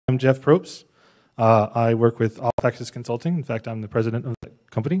Jeff Probst. I work with Off-Axis Consulting. In fact, I'm the president of that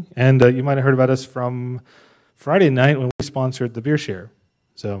company. And you might have heard about us from Friday night when we sponsored the Beer Share.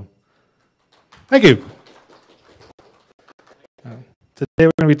 So, thank you. Today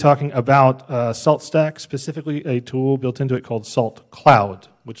we're going to be talking about SaltStack, specifically a tool built into it called Salt Cloud,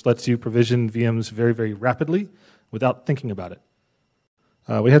 which lets you provision VMs very, very rapidly without thinking about it.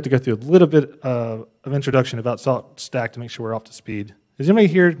 We have to go through a little bit of introduction about SaltStack to make sure we're up to speed. Has anybody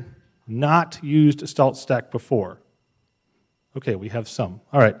here not used SaltStack before? Okay, we have some.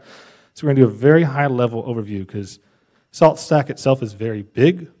 All right, so we're going to do a very high-level overview because SaltStack itself is very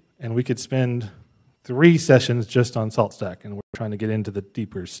big, and we could spend 3 sessions just on SaltStack, and we're trying to get into the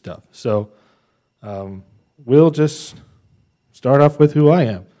deeper stuff. So we'll just start off with who I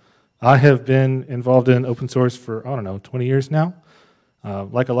am. I have been involved in open source for, 20 years now.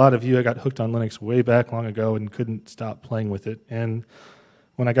 Like a lot of you, I got hooked on Linux way back long ago and couldn't stop playing with it. And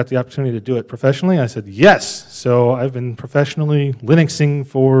when I got the opportunity to do it professionally, I said yes. So I've been professionally Linuxing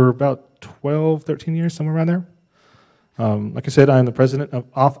for about 12, 13 years, somewhere around there. Like I said, I am the president of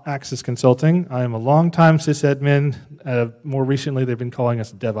Off-Axis Consulting. I am a longtime sysadmin. More recently, they've been calling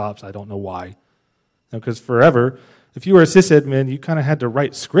us DevOps. I don't know why. Because forever, if you were a sysadmin, you kind of had to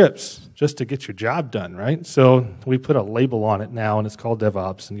write scripts just to get your job done, right? So we put a label on it now, and it's called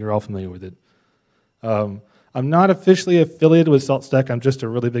DevOps, and you're all familiar with it. I'm not officially affiliated with SaltStack. I'm just a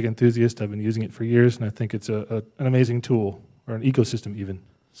really big enthusiast. I've been using it for years, and I think it's an amazing tool, or an ecosystem even.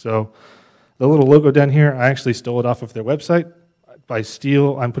 So the little logo down here, I actually stole it off of their website. By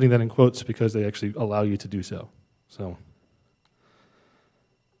steal, I'm putting that in quotes because they actually allow you to do so. So,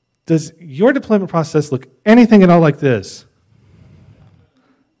 does your deployment process look anything at all like this?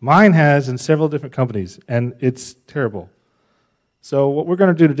 Mine has in several different companies, and it's terrible. So what we're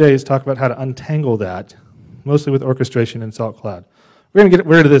going to do today is talk about how to untangle that, mostly with orchestration and Salt Cloud. We're going to get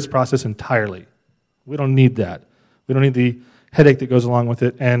rid of this process entirely. We don't need that. We don't need the headache that goes along with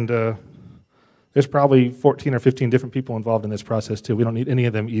it, and there's probably 14 or 15 different people involved in this process too. We don't need any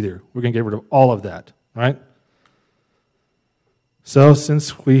of them either. We're going to get rid of all of that, right? So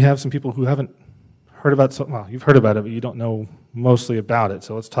since we have some people who haven't heard about, well, you've heard about it, but you don't know mostly about it.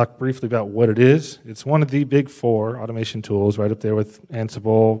 So let's talk briefly about what it is. It's one of the big 4 automation tools, right up there with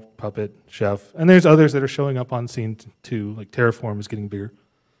Ansible, Puppet, Chef, and there's others that are showing up on scene too, like Terraform is getting bigger.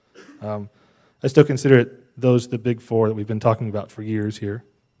 I still consider it those the big 4 that we've been talking about for years here.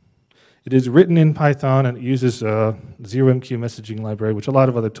 It is written in Python, and it uses a ZeroMQ messaging library, which a lot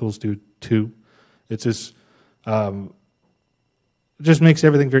of other tools do too. It's just, it just makes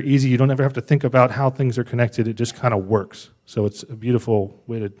everything very easy. You don't ever have to think about how things are connected. It just kind of works. So it's a beautiful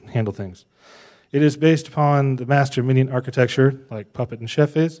way to handle things. It is based upon the master minion architecture, like Puppet and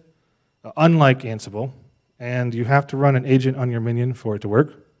Chef is, unlike Ansible, and you have to run an agent on your minion for it to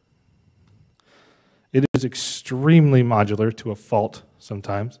work. It is extremely modular to a fault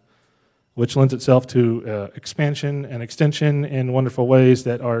sometimes, which lends itself to expansion and extension in wonderful ways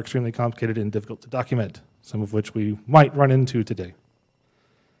that are extremely complicated and difficult to document, some of which we might run into today.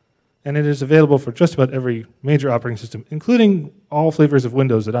 And it is available for just about every major operating system, including all flavors of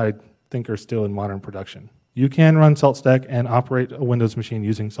Windows that I think are still in modern production. You can run SaltStack and operate a Windows machine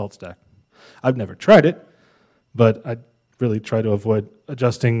using SaltStack. I've never tried it, but I really try to avoid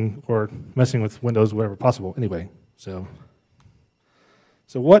adjusting or messing with Windows wherever possible anyway. So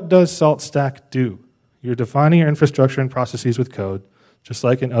what does SaltStack do? You're defining your infrastructure and processes with code, just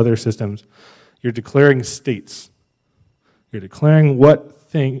like in other systems. You're declaring states. You're declaring what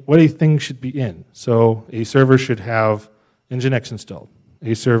a thing should be in. So a server should have Nginx installed.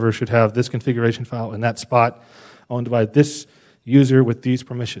 A server should have this configuration file in that spot owned by this user with these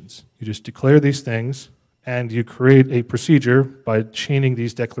permissions. You just declare these things, and you create a procedure by chaining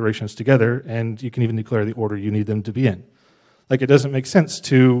these declarations together, and you can even declare the order you need them to be in. Like, it doesn't make sense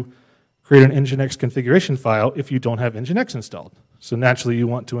to create an Nginx configuration file if you don't have Nginx installed. So naturally, you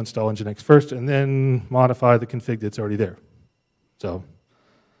want to install Nginx first and then modify the config that's already there. So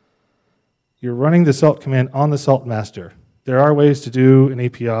you're running the salt command on the salt master. There are ways to do an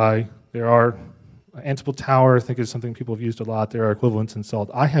API. There are Ansible Tower, I think, is something people have used a lot. There are equivalents in salt.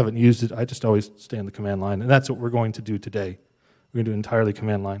 I haven't used it. I just always stay on the command line, and that's what we're going to do today. We're going to do entirely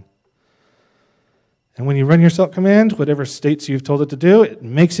command line. And when you run your salt command, whatever states you've told it to do, it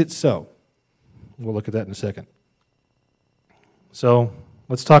makes it so. We'll look at that in a second. So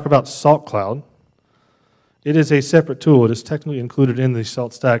let's talk about Salt Cloud. It is a separate tool. It is technically included in the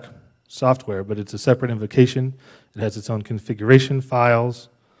SaltStack software, but it's a separate invocation. It has its own configuration files.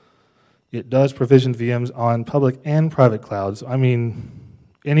 It does provision VMs on public and private clouds. I mean,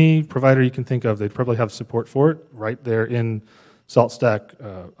 any provider you can think of, they'd probably have support for it right there in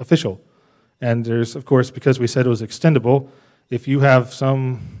SaltStack official. And there's, of course, because we said it was extendable, if you have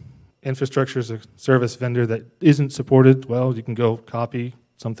some infrastructure as a service vendor that isn't supported, well, you can go copy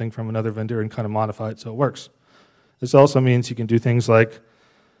something from another vendor and kind of modify it so it works. This also means you can do things like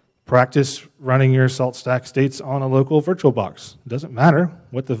practice running your SaltStack states on a local VirtualBox. It doesn't matter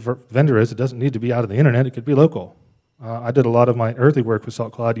what the vendor is. It doesn't need to be out of the internet. It could be local. I did a lot of my early work with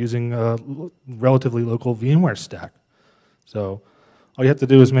Salt Cloud using a relatively local VMware stack. So all you have to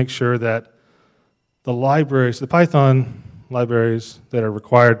do is make sure that the libraries, the Python libraries that are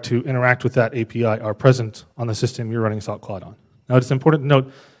required to interact with that API are present on the system you're running Salt Cloud on. Now, it's important to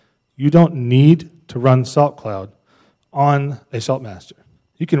note, you don't need to run Salt Cloud on a Salt Master.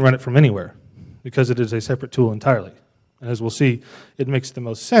 You can run it from anywhere because it is a separate tool entirely. And as we'll see, it makes the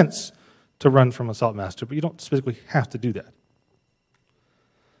most sense to run from a Salt Master, but you don't specifically have to do that.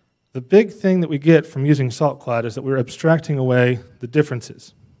 The big thing that we get from using Salt Cloud is that we're abstracting away the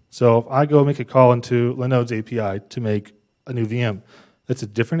differences. So if I go make a call into Linode's API to make a new VM, that's a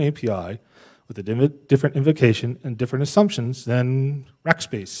different API with a different invocation and different assumptions than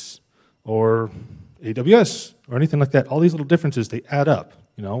Rackspace or AWS or anything like that. All these little differences, they add up.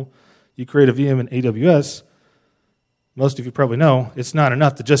 You know, you create a VM in AWS, most of you probably know, it's not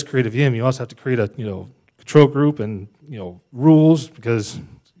enough to just create a VM. You also have to create a control group and rules, because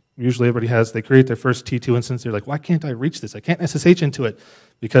usually everybody they create their first T2 instance. They're like, why can't I reach this? I can't SSH into it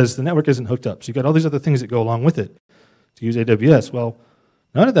because the network isn't hooked up. So you've got all these other things that go along with it to use AWS. Well,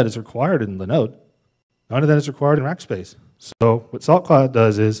 none of that is required in Linode. None of that is required in Rackspace. So what Salt Cloud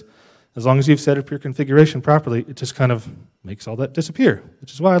does is, as long as you've set up your configuration properly, it just kind of makes all that disappear,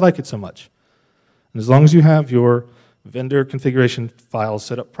 which is why I like it so much. And as long as you have your vendor configuration files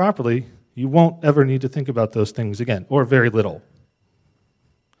set up properly, you won't ever need to think about those things again, or very little.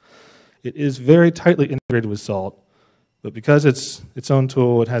 It is very tightly integrated with Salt, but because it's its own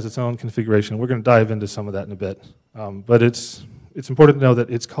tool, it has its own configuration. We're going to dive into some of that in a bit. But it's important to know that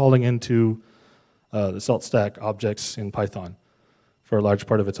it's calling into the SaltStack objects in Python for a large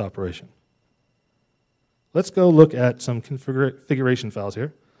part of its operation. Let's go look at some configuration files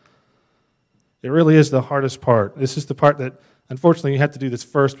here. It really is the hardest part. This is the part that, unfortunately, you have to do this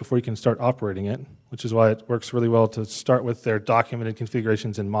first before you can start operating it, which is why it works really well to start with their documented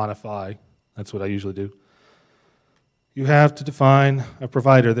configurations and modify. That's what I usually do. You have to define a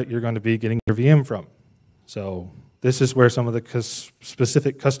provider that you're going to be getting your VM from. So this is where some of the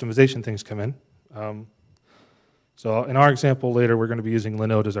specific customization things come in. So in our example later, we're going to be using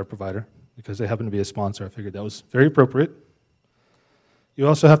Linode as our provider because they happen to be a sponsor. I figured that was very appropriate. You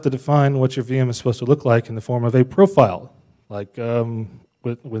also have to define what your VM is supposed to look like in the form of a profile. Like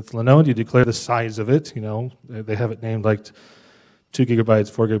with Linode, you declare the size of it. They have it named like 2 gigabytes,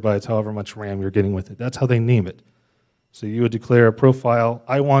 4 gigabytes, however much RAM you're getting with it. That's how they name it. So you would declare a profile.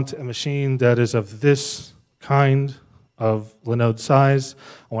 I want a machine that is of this kind of Linode size.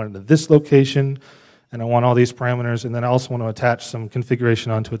 I want it at this location, and I want all these parameters, and then I also want to attach some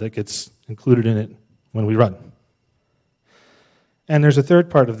configuration onto it that gets included in it when we run. And there's a third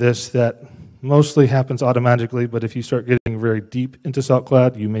part of this that mostly happens automatically, but if you start getting very deep into Salt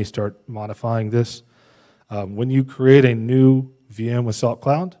Cloud, you may start modifying this. When you create a new VM with Salt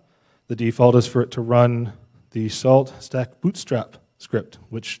Cloud, the default is for it to run the SaltStack bootstrap script,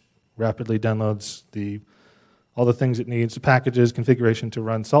 which rapidly downloads all the things it needs, the packages, configuration to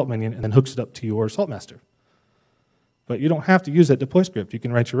run Salt Minion, and then hooks it up to your Salt Master. But you don't have to use that deploy script. You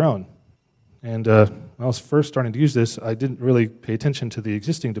can write your own. And when I was first starting to use this, I didn't really pay attention to the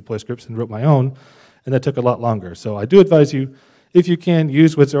existing deploy scripts and wrote my own, and that took a lot longer. So I do advise you, if you can,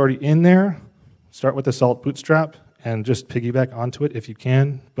 use what's already in there. Start with the Salt bootstrap and just piggyback onto it if you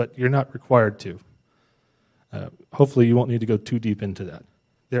can, but you're not required to. Hopefully you won't need to go too deep into that.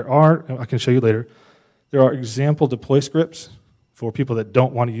 I can show you later, there are example deploy scripts for people that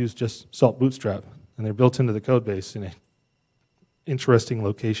don't want to use just Salt bootstrap, and they're built into the code base in an interesting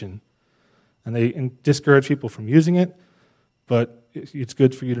location. And they discourage people from using it, but it's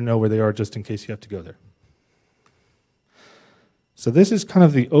good for you to know where they are just in case you have to go there. So this is kind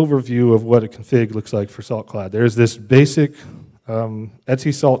of the overview of what a config looks like for Salt Cloud. There's this basic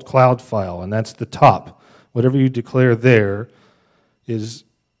etc Salt Cloud file, and that's the top. Whatever you declare there is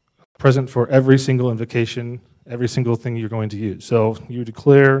present for every single invocation, every single thing you're going to use. So you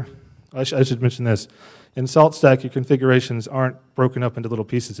declare, I should mention this, in SaltStack, your configurations aren't broken up into little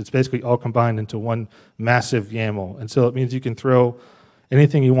pieces. It's basically all combined into one massive YAML. And so it means you can throw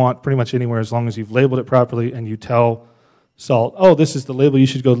anything you want pretty much anywhere as long as you've labeled it properly and you tell Salt, oh, this is the label you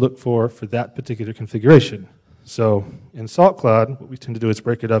should go look for that particular configuration. So in Salt Cloud, what we tend to do is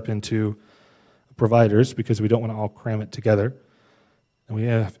break it up into providers because we don't want to all cram it together. And we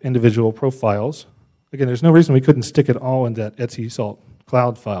have individual profiles. Again, there's no reason we couldn't stick it all in that Etsy Salt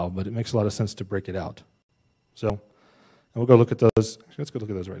cloud file, but it makes a lot of sense to break it out. So, and we'll go look at those. Actually, let's go look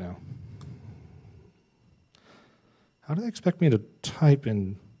at those right now. How do they expect me to type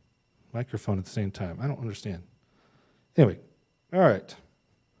in microphone at the same time? I don't understand. Anyway, all right.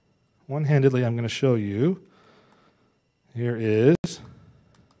 One-handedly, I'm going to show you. Here is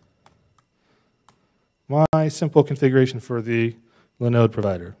my simple configuration for the Linode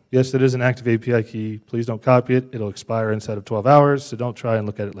provider. Yes, it is an active API key. Please don't copy it. It'll expire inside of 12 hours, so don't try and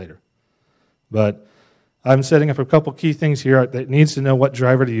look at it later. But I'm setting up a couple key things here that needs to know what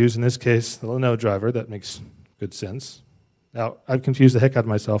driver to use. In this case, the Linode driver. That makes good sense. Now, I've confused the heck out of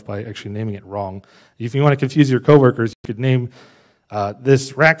myself by actually naming it wrong. If you want to confuse your coworkers, you could name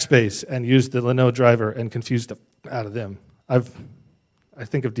this rack space and use the Linode driver and confuse the out of them. I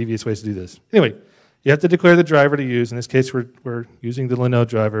think of devious ways to do this. Anyway, you have to declare the driver to use. In this case, we're using the Linode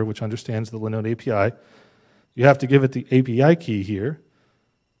driver, which understands the Linode API. You have to give it the API key here,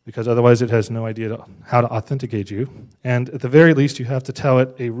 because otherwise it has no idea how to authenticate you. And at the very least, you have to tell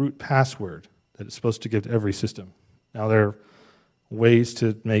it a root password that it's supposed to give to every system. Now, there are ways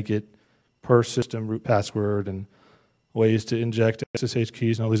to make it per system root password and ways to inject SSH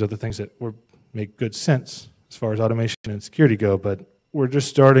keys and all these other things that make good sense as far as automation and security go, but we're just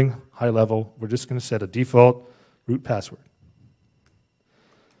starting high level. We're just going to set a default root password.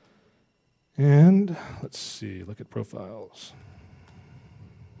 And let's see, look at profiles.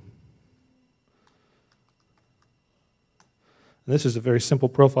 This is a very simple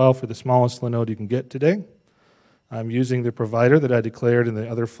profile for the smallest Linode you can get today. I'm using the provider that I declared in the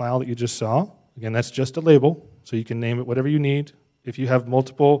other file that you just saw. Again, that's just a label, so you can name it whatever you need. If you have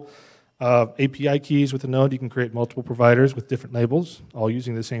multiple API keys with a node, you can create multiple providers with different labels, all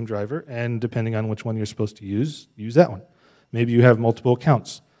using the same driver, and depending on which one you're supposed to use that one. Maybe you have multiple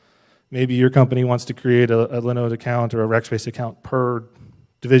accounts. Maybe your company wants to create a Linode account or a Rackspace account per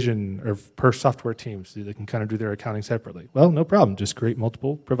division or per software team, so they can kind of do their accounting separately. Well, no problem. Just create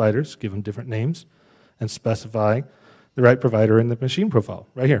multiple providers, give them different names, and specify the right provider in the machine profile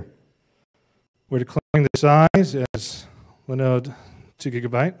right here. We're declaring the size as Linode 2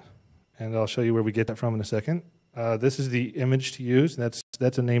 GB, and I'll show you where we get that from in a second. This is the image to use. That's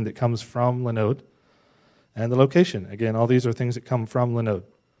a name that comes from Linode. And the location. Again, all these are things that come from Linode.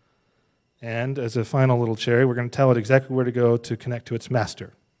 And as a final little cherry, we're going to tell it exactly where to go to connect to its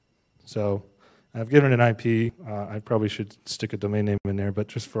master. So I've given it an IP. I probably should stick a domain name in there, but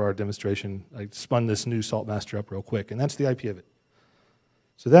just for our demonstration, I spun this new Salt master up real quick, and that's the IP of it.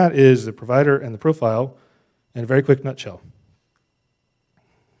 So that is the provider and the profile in a very quick nutshell.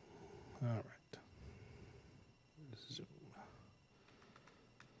 All right.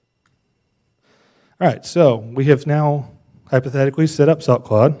 All right, so we have now hypothetically set up Salt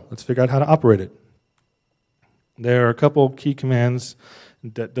Cloud. Let's figure out how to operate it. There are a couple key commands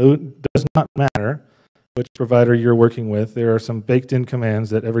that does not matter which provider you're working with. There are some baked-in commands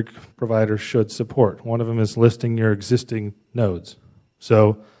that every provider should support. One of them is listing your existing nodes.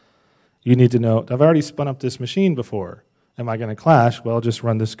 So you need to know, I've already spun up this machine before. Am I going to clash? Well, just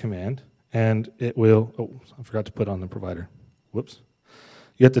run this command, and it will, oh, I forgot to put on the provider. Whoops.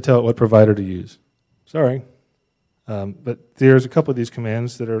 You have to tell it what provider to use. Sorry. But there's a couple of these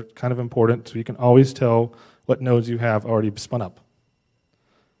commands that are kind of important, so you can always tell what nodes you have already spun up.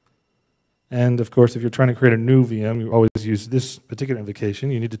 And of course, if you're trying to create a new VM, you always use this particular invocation.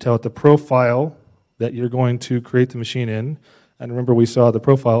 You need to tell it the profile that you're going to create the machine in. And remember, we saw the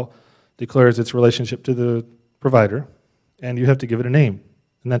profile declares its relationship to the provider, and you have to give it a name,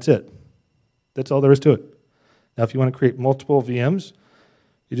 and that's it. That's all there is to it. Now, if you want to create multiple VMs,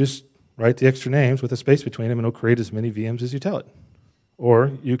 you just write the extra names with a space between them, and it'll create as many VMs as you tell it.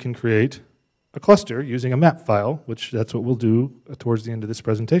 Or you can create a cluster using a map file, which that's what we'll do towards the end of this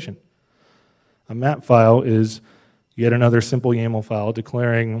presentation. A map file is yet another simple YAML file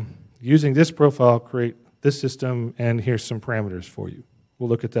declaring, using this profile, create this system, and here's some parameters for you. We'll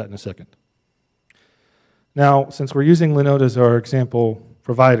look at that in a second. Now, since we're using Linode as our example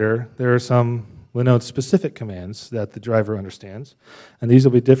provider, there are some Linode-specific commands that the driver understands, and these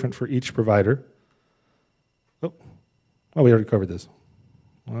will be different for each provider. Oh, we already covered this.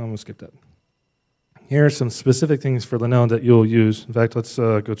 Well, I'm going to skip that. Here are some specific things for Linode that you'll use. In fact, let's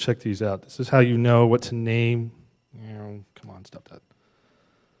go check these out. This is how you know what to name. Come on, stop that.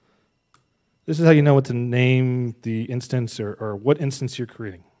 This is how you know what to name the instance or what instance you're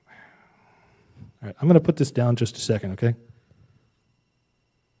creating. All right, I'm going to put this down just a second, okay?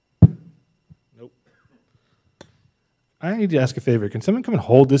 Nope. I need to ask a favor. Can someone come and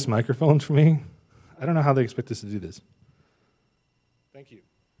hold this microphone for me? I don't know how they expect us to do this. Thank Thank you.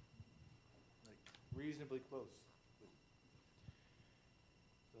 Like reasonably close.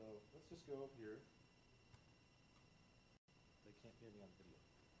 So let's just go up here. They can't hear me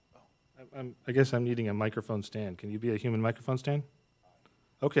on video. I guess I'm needing a microphone stand. Can you be a human microphone stand?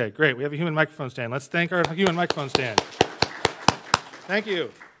 Okay, great. We have a human microphone stand. Let's thank our human microphone stand. Thank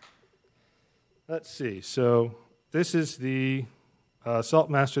you. Let's see. So this is the Salt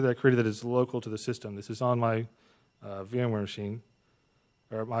master that I created that is local to the system. This is on my VMware machine,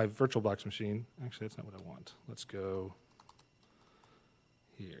 or my VirtualBox machine. Actually, that's not what I want. Let's go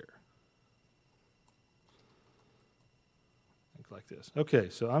here. Think like this. Okay,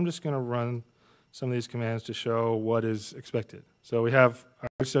 so I'm just going to run some of these commands to show what is expected. So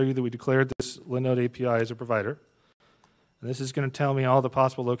I show you that we declared this Linode API as a provider. And this is going to tell me all the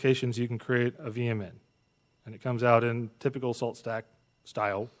possible locations you can create a VM in. And it comes out in typical SaltStack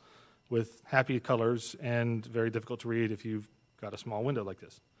style with happy colors and very difficult to read if you've got a small window like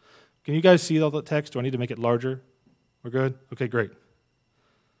this. Can you guys see all the text? Do I need to make it larger? We're good? Okay, great.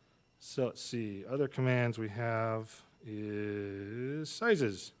 So let's see. Other commands we have is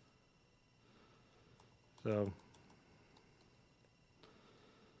sizes. So,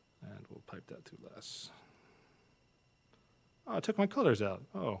 and we'll pipe that to less. Oh, I took my colors out.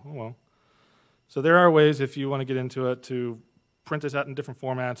 Oh well. So there are ways, if you want to get into it, to print this out in different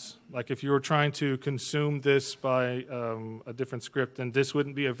formats. Like if you were trying to consume this by a different script, then this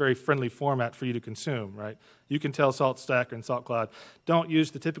wouldn't be a very friendly format for you to consume, right? You can tell SaltStack and SaltCloud, don't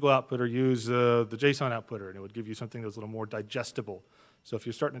use the typical outputter, use the JSON outputter, and it would give you something that's a little more digestible. So if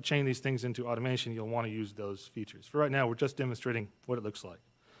you're starting to chain these things into automation, you'll want to use those features. For right now, we're just demonstrating what it looks like.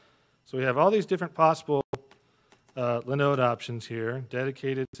 So we have all these different possible Linode options here.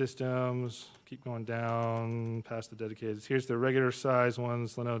 Dedicated systems, keep going down past the dedicated. Here's the regular size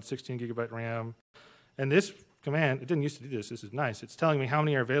ones, Linode 16 gigabyte RAM. And this command, it didn't used to do this. This is nice. It's telling me how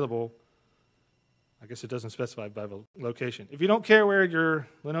many are available. I guess it doesn't specify by location. If you don't care where your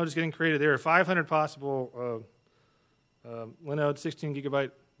Linode is getting created, there are 500 possible Linode 16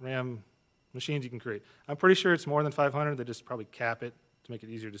 gigabyte RAM machines you can create. I'm pretty sure it's more than 500. They just probably cap it to make it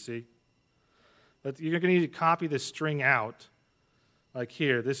easier to see. But you're going to need to copy this string out, like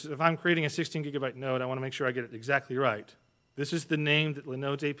here. If I'm creating a 16 gigabyte node, I want to make sure I get it exactly right. This is the name that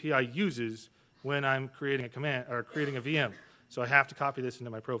Linode's API uses when I'm creating a command or creating a VM. So I have to copy this into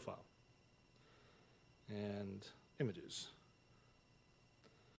my profile. And images.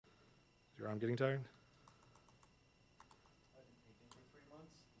 Is your arm getting tired?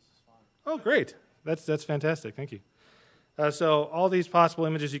 Oh, great. That's fantastic. Thank you. So all these possible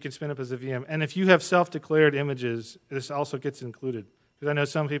images you can spin up as a VM. And if you have self-declared images, this also gets included. Because I know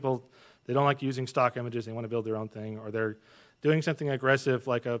some people, they don't like using stock images. They want to build their own thing. Or they're doing something aggressive,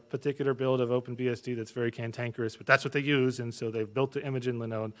 like a particular build of OpenBSD that's very cantankerous. But that's what they use, and so they've built the image in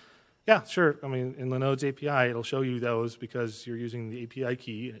Linode. Yeah, sure. I mean, in Linode's API, it'll show you those because you're using the API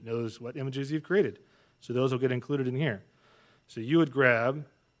key, and it knows what images you've created. So those will get included in here. So you would grab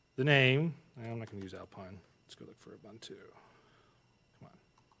the name. I'm not going to use Alpine. Let's go look for Ubuntu. Come on.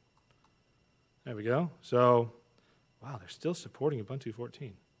 There we go. So, wow, they're still supporting Ubuntu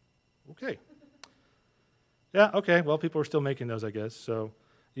 14. Okay. Yeah, okay. Well, people are still making those, I guess. So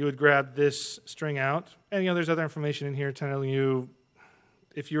you would grab this string out. And, there's other information in here telling you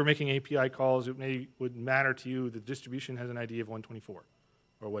if you're making API calls, it would matter to you the distribution has an ID of 124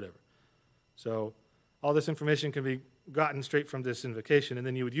 or whatever. So all this information can be gotten straight from this invocation, and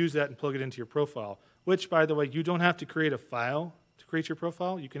then you would use that and plug it into your profile, which, by the way, you don't have to create a file to create your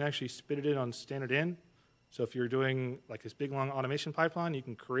profile. You can actually spit it in on standard in. So if you're doing like this big, long automation pipeline, you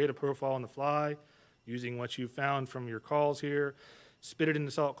can create a profile on the fly using what you found from your calls here, spit it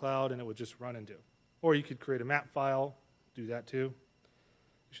into SaltCloud, and it would just run and do. Or you could create a map file, do that too.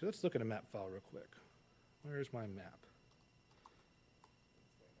 Actually, let's look at a map file real quick. Where's my map?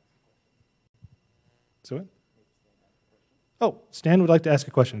 So what? Oh, Stan would like to ask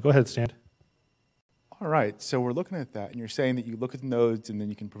a question. Go ahead, Stan. All right, so we're looking at that, and you're saying that you look at the nodes and then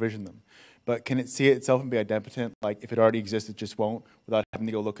you can provision them. But can it see it itself and be idempotent? Like if it already exists, it just won't, without having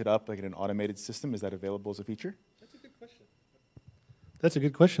to go look it up like in an automated system? Is that available as a feature? That's a good question. That's a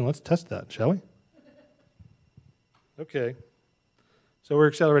good question. Let's test that, shall we? Okay. So we're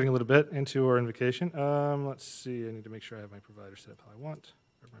accelerating a little bit into our invocation. Let's see. I need to make sure I have my provider set up how I want.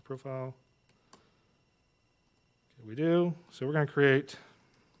 There's my profile. Okay, we do. So we're going to create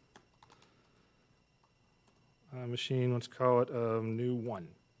a machine. Let's call it new one.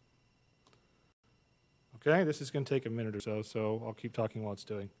 Okay, this is going to take a minute or so, so I'll keep talking while it's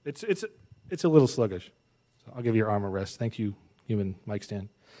doing. It's a little sluggish, so I'll give your arm a rest. Thank you, human mic stand.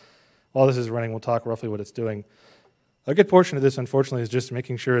 While this is running, we'll talk roughly what it's doing. A good portion of this, unfortunately, is just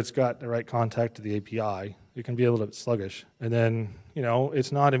making sure it's got the right contact to the API. It can be a little bit sluggish. And then,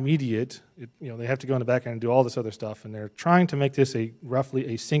 it's not immediate. They have to go in the back end and do all this other stuff, and they're trying to make this a roughly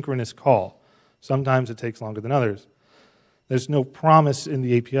asynchronous call. Sometimes it takes longer than others. There's no promise in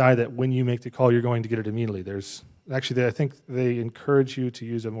the API that when you make the call, you're going to get it immediately. Actually, I think they encourage you to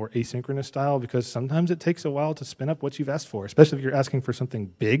use a more asynchronous style because sometimes it takes a while to spin up what you've asked for, especially if you're asking for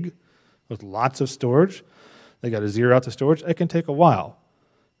something big with lots of storage. They got to zero out the storage. It can take a while.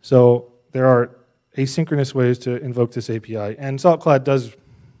 So there are asynchronous ways to invoke this API, and SaltCloud does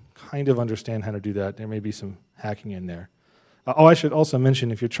kind of understand how to do that. There may be some hacking in there. I should also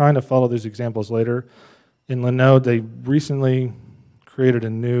mention, if you're trying to follow these examples later, in Linode, they recently created a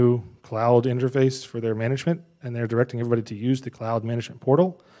new cloud interface for their management, and they're directing everybody to use the cloud management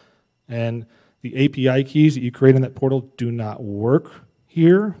portal. And the API keys that you create in that portal do not work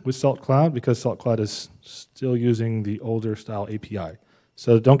here with SaltCloud because SaltCloud is still using the older style API.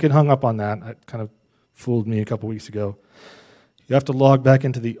 So don't get hung up on that. That kind of fooled me a couple weeks ago. You have to log back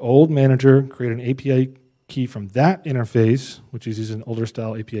into the old manager, create an API key from that interface, which is using an older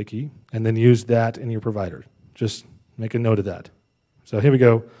style API key, and then use that in your provider. Just make a note of that. So here we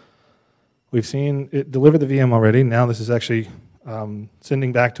go. We've seen it deliver the VM already. Now this is actually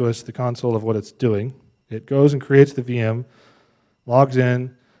sending back to us the console of what it's doing. It goes and creates the VM, logs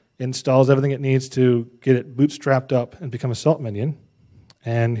in, installs everything it needs to get it bootstrapped up and become a Salt minion.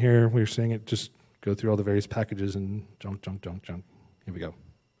 And here we're seeing it just go through all the various packages and junk. Here we go.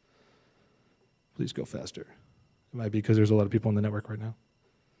 Please go faster. It might be because there's a lot of people on the network right now.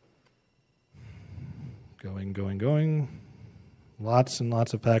 Going. Lots and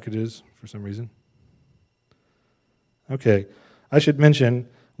lots of packages for some reason. Okay, I should mention,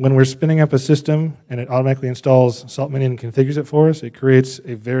 when we're spinning up a system and it automatically installs Salt Minion and configures it for us, it creates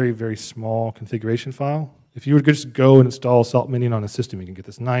a very, very small configuration file. If you would just go and install Salt Minion on a system, you can get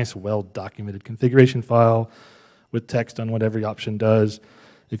this nice, well-documented configuration file with text on what every option does.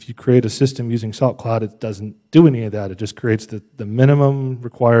 If you create a system using SaltCloud, it doesn't do any of that. It just creates the minimum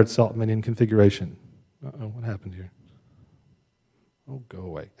required Salt Minion configuration. Uh-oh, what happened here? Oh, go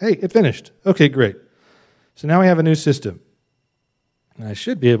away. Hey, it finished. Okay, great. So now we have a new system. And I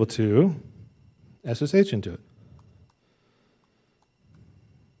should be able to SSH into it.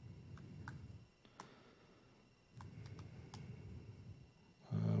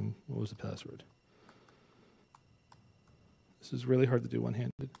 What was the password? This is really hard to do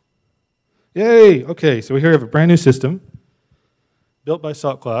one-handed. Yay! Okay, so here we have a brand new system built by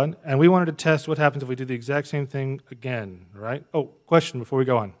SaltCloud, and we wanted to test what happens if we do the exact same thing again, right? Oh, question before we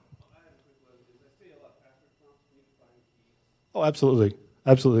go on. Oh, absolutely.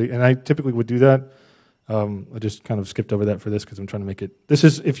 Absolutely. And I typically would do that. I just kind of skipped over that for this because I'm trying to make it. This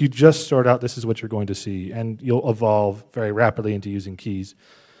is, if you just start out, this is what you're going to see, and you'll evolve very rapidly into using keys.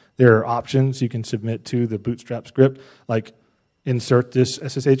 There are options you can submit to the Bootstrap script, like insert this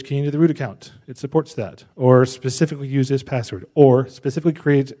SSH key into the root account. It supports that. Or specifically use this password. Or specifically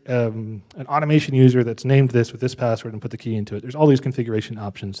create an automation user that's named this with this password and put the key into it. There's all these configuration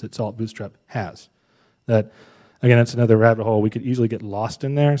options that Salt Bootstrap has. That, again, that's another rabbit hole. We could easily get lost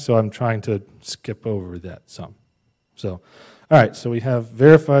in there, so I'm trying to skip over that some. So, all right, so we have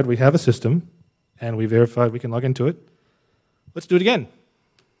verified we have a system, and we verified we can log into it. Let's do it again.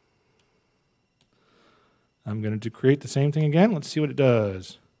 I'm going to create the same thing again. Let's see what it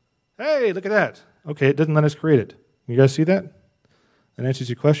does. Hey, look at that. Okay, it doesn't let us create it. You guys see that? That answers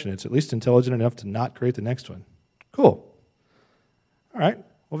your question. It's at least intelligent enough to not create the next one. Cool. All right.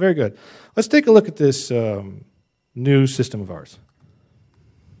 Well, very good. Let's take a look at this new system of ours.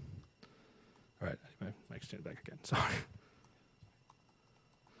 All right. I might stand back again. Sorry.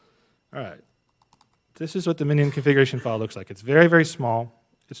 All right. This is what the minion configuration file looks like. It's very, very small.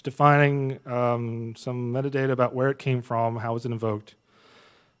 It's defining some metadata about where it came from, how was it invoked.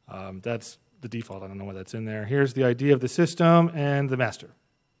 That's the default. I don't know why that's in there. Here's the ID of the system and the master.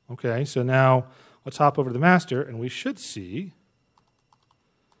 Okay, so now let's hop over to the master, and we should see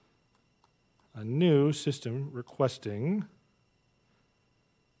a new system requesting.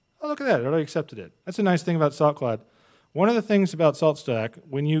 Oh, look at that. It already accepted it. That's a nice thing about SaltCloud. One of the things about SaltStack,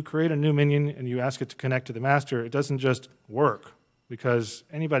 when you create a new minion and you ask it to connect to the master, it doesn't just work, because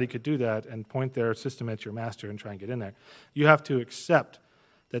anybody could do that and point their system at your master and try and get in there. You have to accept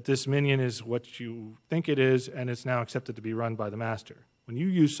that this minion is what you think it is, and it's now accepted to be run by the master. When you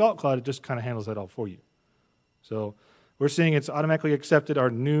use SaltCloud, it just kind of handles that all for you. So we're seeing it's automatically accepted our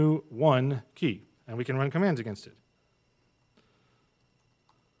new one key, and we can run commands against it.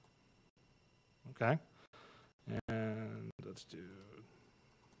 Okay? And let's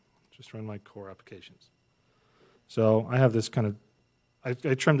just run my core applications. So I have this kind of, I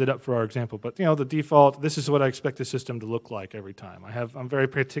trimmed it up for our example, but the default, this is what I expect the system to look like every time. I'm very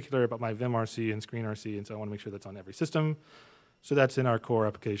particular about my vimRC and ScreenRC, and so I want to make sure that's on every system. So that's in our core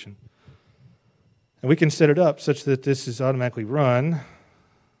application. And we can set it up such that this is automatically run.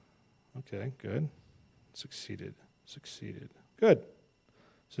 Okay, good. Succeeded. Good.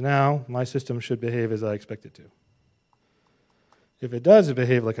 So now my system should behave as I expect it to. If it does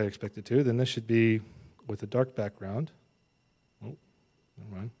behave like I expect it to, then this should be with a dark background. Oh,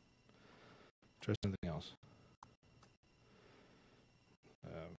 never mind. Try something else.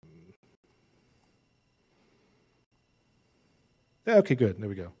 Yeah, okay, good. There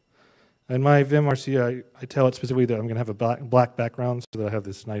we go. And my vimRC, I tell it specifically that I'm going to have a black background so that I have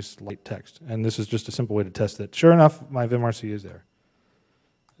this nice light text. And this is just a simple way to test it. Sure enough, my vimRC is there.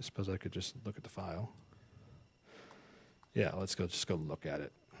 I suppose I could just look at the file. Yeah, let's just go look at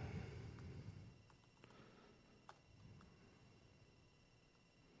it.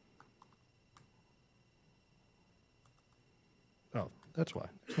 Oh, that's why.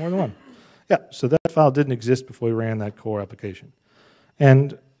 There's more than one. Yeah, so that file didn't exist before we ran that core application.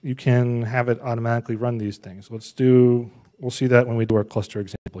 And you can have it automatically run these things. We'll see that when we do our cluster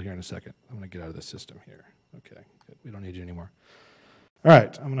example here in a second. I'm going to get out of the system here. Okay, good. We don't need you anymore. All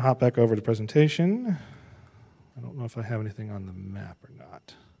right, I'm going to hop back over to presentation. I don't know if I have anything on the map or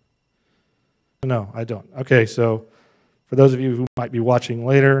not. No, I don't. Okay, so for those of you who might be watching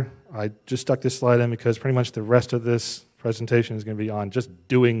later, I just stuck this slide in because pretty much the rest of this presentation is going to be on just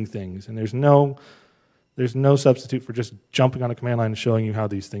doing things. And there's no substitute for just jumping on a command line and showing you how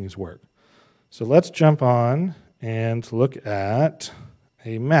these things work. So let's jump on and look at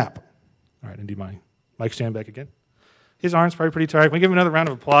a map. All right, and do my mic stand back again. His arm's probably pretty tired. Can we give him another round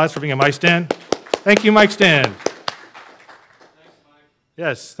of applause for being a mic stand? Thank you, mic stand. Thanks, Mike.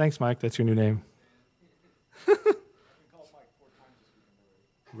 Yes, thanks, Mike. That's your new name.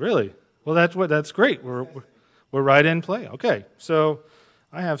 Really? Well, that's great. We're right in play. Okay, so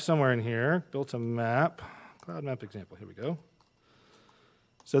I have somewhere in here built a map, cloud map example. Here we go.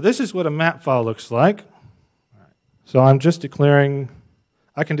 So this is what a map file looks like. All right. So I'm just declaring.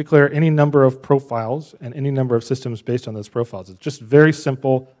 I can declare any number of profiles and any number of systems based on those profiles. It's just very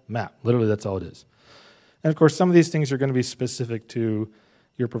simple map. Literally, that's all it is. And of course, some of these things are going to be specific to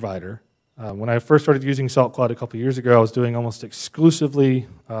your provider. When I first started using Salt Cloud a couple years ago, I was doing almost exclusively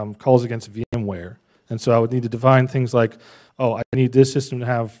calls against VMware. And so I would need to define things like, oh, I need this system to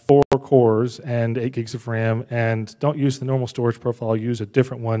have 4 cores and 8 gigs of RAM, and don't use the normal storage profile, use a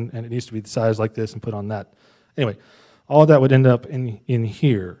different one, and it needs to be the size like this and put on that. Anyway, all of that would end up in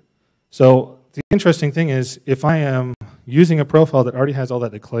here. So the interesting thing is, if I am using a profile that already has all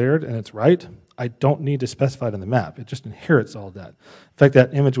that declared and it's right, I don't need to specify it in the map. It just inherits all that. In fact,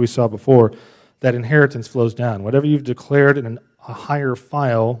 that image we saw before, that inheritance flows down. Whatever you've declared in a higher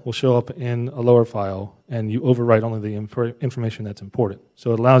file will show up in a lower file, and you overwrite only the information that's important.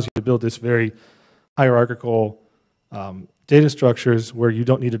 So it allows you to build this very hierarchical data structures where you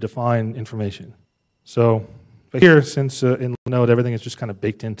don't need to define information. So but here, since in Linode, everything is just kind of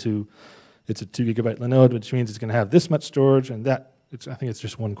baked into, it's a 2 gigabyte Linode, which means it's going to have this much storage, and that, I think it's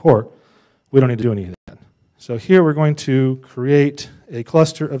just 1 core. We don't need to do any of that. So here we're going to create a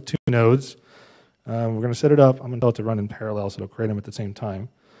cluster of 2 nodes. We're going to set it up. I'm going to tell it to run in parallel, so it'll create them at the same time.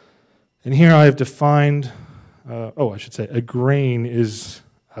 And here I've defined, I should say, a grain is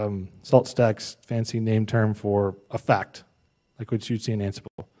SaltStack's fancy name term for a fact, like what you'd see in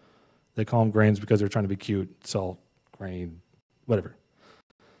Ansible. They call them grains because they're trying to be cute. Salt, grain, whatever.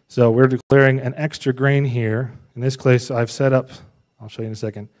 So we're declaring an extra grain here. In this case, I've set up, I'll show you in a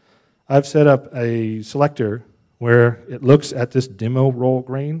second, I've set up a selector where it looks at this demo role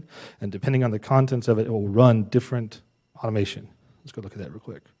grain, and depending on the contents of it, it will run different automation. Let's go look at that real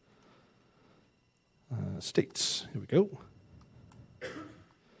quick. States, here we go. Here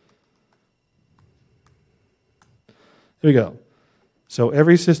we go. So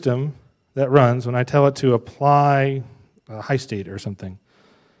every system that runs, when I tell it to apply a high state or something,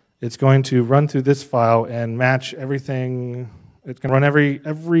 it's going to run through this file and match everything. It's going to run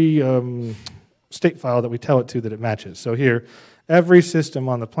every state file that we tell it to that it matches. So here, every system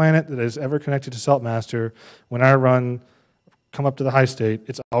on the planet that is ever connected to SaltMaster, when I come up to the high state,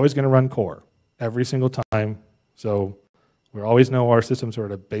 it's always going to run core every single time. So we always know our systems are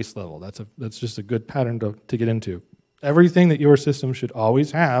at a base level. That's just a good pattern to get into. Everything that your system should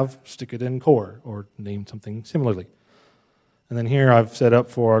always have, stick it in core or name something similarly. And then here I've set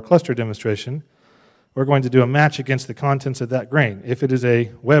up for our cluster demonstration, we're going to do a match against the contents of that grain. If it is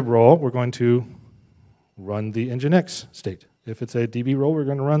a web role, we're going to run the Nginx state. If it's a DB role, we're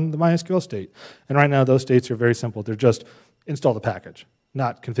going to run the MySQL state. And right now, those states are very simple. They're just install the package,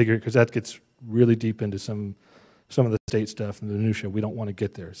 not configure it, because that gets really deep into some of the state stuff and the minutia. We don't want to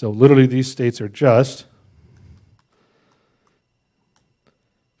get there. So literally, these states are just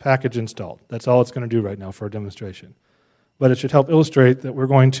package installed. That's all it's going to do right now for a demonstration. But it should help illustrate that we're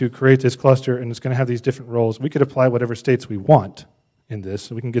going to create this cluster, and it's going to have these different roles. We could apply whatever states we want in this,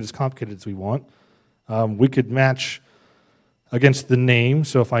 so we can get as complicated as we want. We could match against the name.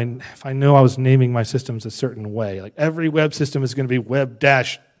 So if I know I was naming my systems a certain way, like every web system is going to be web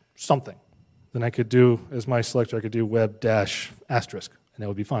dash something, then I could do, as my selector, I could do web dash asterisk, and that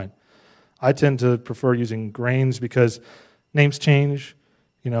would be fine. I tend to prefer using grains because names change.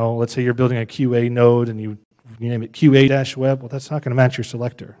 You know, let's say you're building a QA node and you name it QA-web, well, that's not going to match your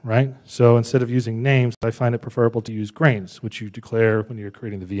selector, right? So instead of using names, I find it preferable to use grains, which you declare when you're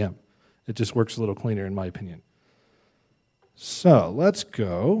creating the VM. It just works a little cleaner, in my opinion. So let's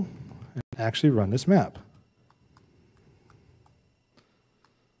go and actually run this map.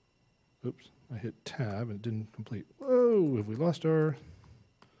 Oops, I hit tab and it didn't complete. Whoa, have we lost our...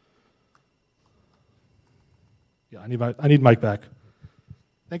 Yeah, I need Mike back.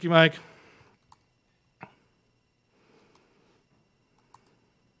 Thank you, Mike.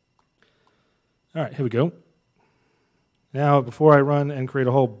 All right, here we go. Now, before I run and create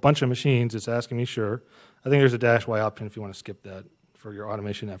a whole bunch of machines, it's asking me, sure. I think there's a -y option if you want to skip that for your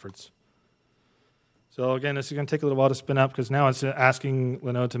automation efforts. So again, this is going to take a little while to spin up because now it's asking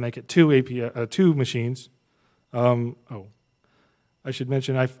Linode to make it two machines. I should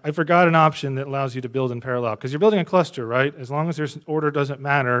mention, I forgot an option that allows you to build in parallel because you're building a cluster, right? As long as their order doesn't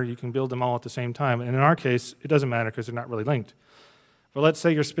matter, you can build them all at the same time. And in our case, it doesn't matter because they're not really linked. But let's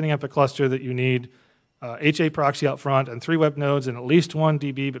say you're spinning up a cluster that you need HA proxy out front and 3 web nodes and at least 1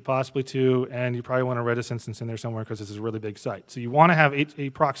 DB, but possibly 2, and you probably want a Redis instance in there somewhere because this is a really big site. So you want to have HA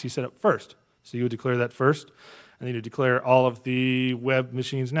proxy set up first. So you would declare that first, and then you declare all of the web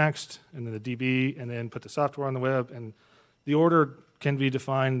machines next, and then the DB, and then put the software on the web, and the order can be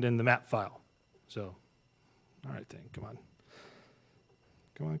defined in the map file. So, all right, then, come on.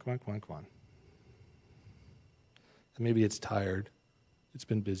 Come on, come on, come on, come on. And maybe it's tired. It's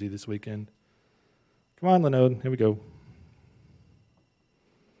been busy this weekend. Come on, Linode, here we go.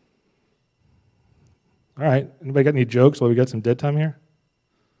 All right, anybody got any jokes while we got some dead time here?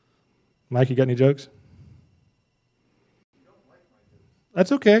 Mike, you got any jokes? You don't like my jokes.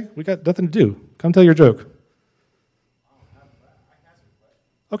 That's okay, we got nothing to do. Come tell your joke.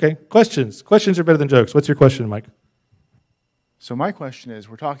 Okay, questions. Questions are better than jokes. What's your question, Mike? So my question is,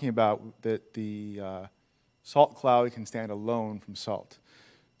 we're talking about that the Salt Cloud can stand alone from Salt.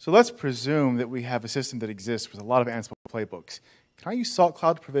 So let's presume that we have a system that exists with a lot of Ansible playbooks. Can I use Salt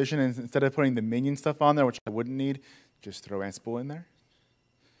Cloud to provision, and instead of putting the minion stuff on there, which I wouldn't need, just throw Ansible in there?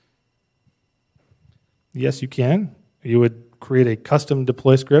 Yes, you can. You would create a custom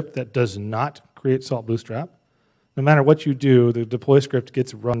deploy script that does not create Salt Bootstrap. No matter what you do, the deploy script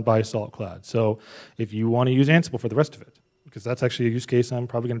gets run by Salt Cloud. So if you want to use Ansible for the rest of it, because that's actually a use case I'm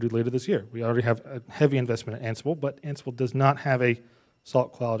probably going to do later this year. We already have a heavy investment in Ansible, but Ansible does not have a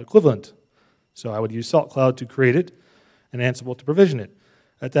Salt Cloud equivalent. So I would use Salt Cloud to create it and Ansible to provision it.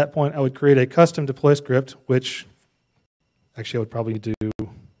 At that point, I would create a custom deploy script, which actually I would probably need to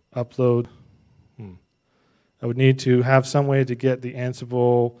upload. I would need to have some way to get the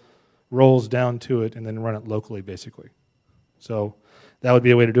Ansible roles down to it and then run it locally, basically. So that would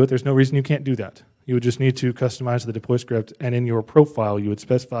be a way to do it. There's no reason you can't do that. You would just need to customize the deploy script, and in your profile, you would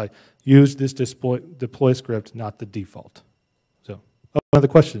specify, use this deploy script, not the default. So, another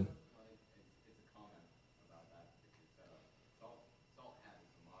question? It's a comment about that. Salt has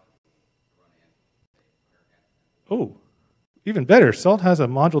a module to run Ansible. Oh, even better. Salt has a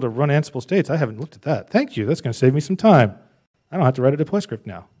module to run Ansible states. I haven't looked at that. Thank you. That's going to save me some time. I don't have to write a deploy script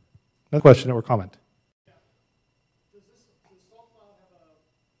now. Another question or comment? Yeah. Does Salt Cloud have a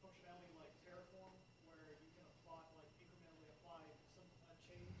functionality like Terraform where you can apply, like incrementally apply a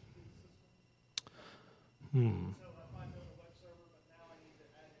change to the system? So if I build a web server, but now I need to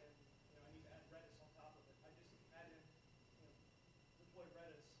add in, I need to add Redis on top of it. I just add in, deploy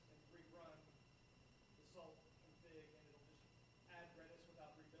Redis and rerun the Salt config, and it'll just add Redis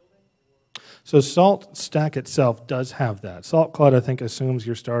without rebuilding. So SaltStack itself does have that. Salt Cloud, I think, assumes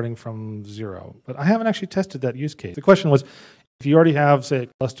you're starting from 0. But I haven't actually tested that use case. The question was, if you already have, say, a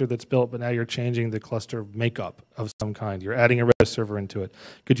cluster that's built, but now you're changing the cluster makeup of some kind, you're adding a Redis server into it,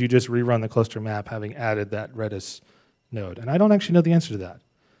 could you just rerun the cluster map having added that Redis node? And I don't actually know the answer to that.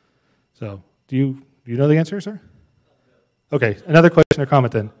 So do you know the answer, sir? Okay, another question or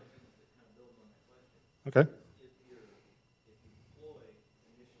comment then. Okay. If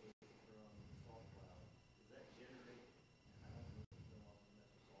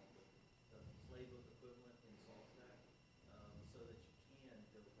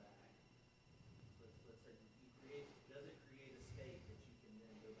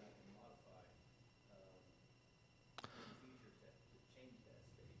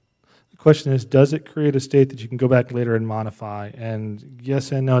The question is, does it create a state that you can go back later and modify? And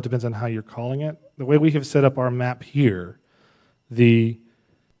yes and no, it depends on how you're calling it. The way we have set up our map here,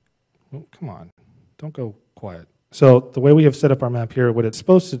 oh, come on, don't go quiet. So the way we have set up our map here, what it's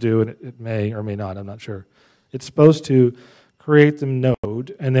supposed to do, and it may or may not, I'm not sure, it's supposed to create the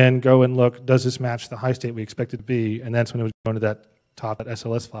node and then go and look, does this match the high state we expect it to be? And that's when it would go into that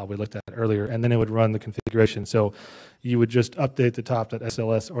top.sls file we looked at earlier, and then it would run the configuration. So you would just update the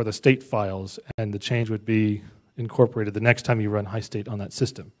top.sls or the state files, and the change would be incorporated the next time you run high state on that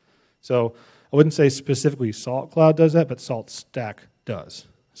system. So I wouldn't say specifically Salt Cloud does that, but SaltStack does.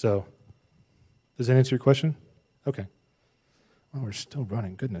 So does that answer your question? Okay. Oh, we're still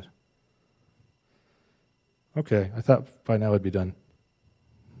running. Goodness. Okay, I thought by now it'd be done.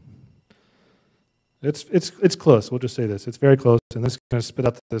 It's close. We'll just say this. It's very close, and this is going to spit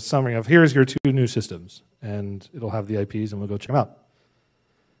out the summary of here's your 2 new systems, and it'll have the IPs, and we'll go check them out.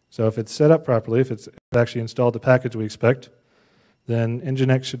 So if it's set up properly, if it's actually installed the package we expect, then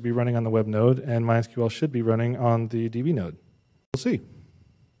Nginx should be running on the web node, and MySQL should be running on the DB node. We'll see.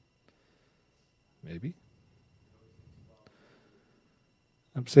 Maybe.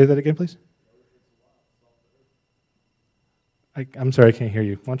 Say that again, please. I'm sorry, I can't hear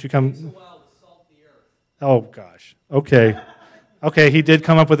you. Why don't you come? It takes a while to salt the earth. Oh, gosh. Okay. Okay, he did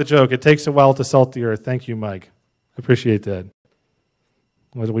come up with a joke. It takes a while to salt the earth. Thank you, Mike. Appreciate that.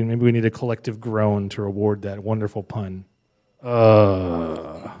 Maybe we need a collective groan to reward that wonderful pun.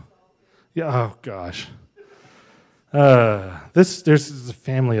 Yeah. Oh, gosh. There's a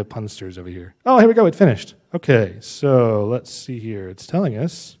family of punsters over here. Oh, here we go. It finished. Okay, so let's see here. It's telling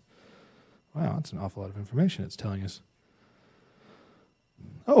us. Wow, that's an awful lot of information it's telling us.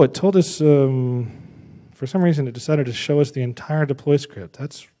 Oh, it told us, for some reason, it decided to show us the entire deploy script.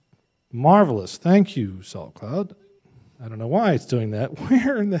 That's marvelous. Thank you, Salt Cloud. I don't know why it's doing that.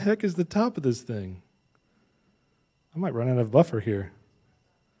 Where in the heck is the top of this thing? I might run out of buffer here.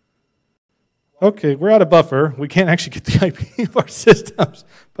 Okay, we're out of buffer. We can't actually get the IP of our systems,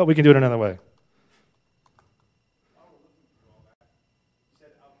 but we can do it another way.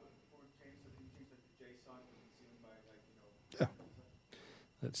 Yeah.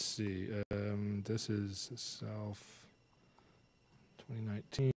 Let's see. This is self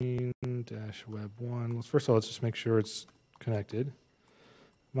 2019-web1. First of all, let's just make sure it's connected.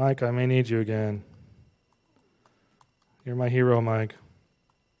 Mike, I may need you again. You're my hero, Mike.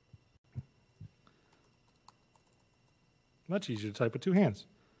 Much easier to type with 2 hands.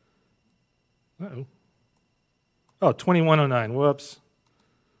 Uh-oh. Oh, 2109. Whoops.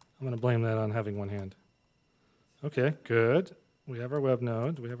 I'm going to blame that on having 1 hand. Okay, good. We have our web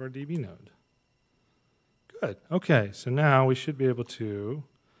node. We have our DB node. Good. Okay, so now we should be able to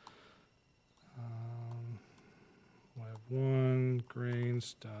web1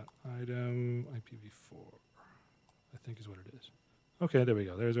 grains.item IPv4, I think is what it is. Okay, there we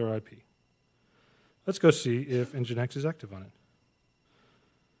go. There's our IP. Let's go see if Nginx is active on it.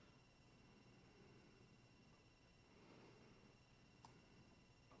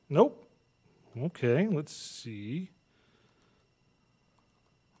 Nope. Okay, let's see.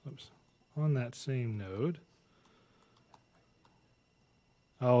 Oops. On that same node.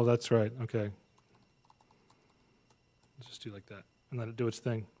 Oh, that's right. Okay. Let's just do like that and let it do its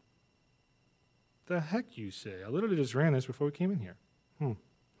thing. The heck you say? I literally just ran this before we came in here.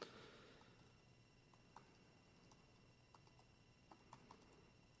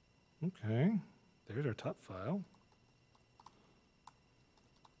 Okay, there's our top file.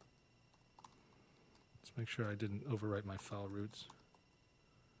 Let's make sure I didn't overwrite my file roots.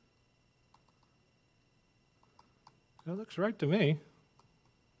 That looks right to me.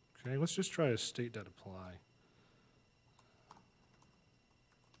 Okay, let's just try a state.apply.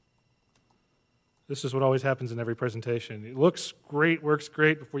 This is what always happens in every presentation. It looks great, works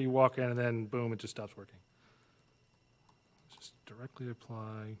great before you walk in, and then boom, it just stops working. Let's just directly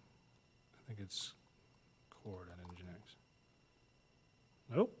apply. I think it's cord on Nginx.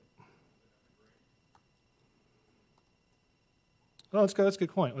 Nope. Oh, that's a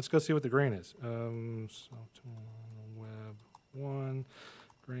good point. Let's go see what the grain is. Web 1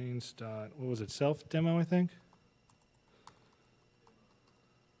 grains dot, what was it, self demo, I think?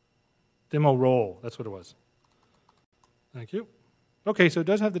 Demo role, that's what it was. Thank you. Okay, so it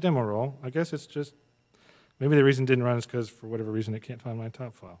does have the demo role. I guess it's just, maybe the reason it didn't run is because for whatever reason it can't find my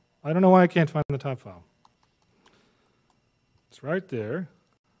top file. I don't know why I can't find the top file. It's right there.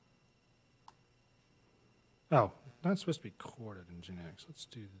 Oh, not supposed to be corded in Nginx. Let's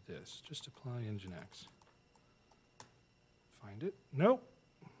do this. Just apply Nginx. Find it? Nope.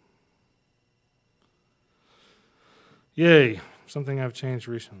 Yay, something I've changed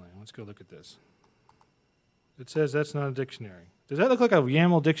recently. Let's go look at this. It says that's not a dictionary. Does that look like a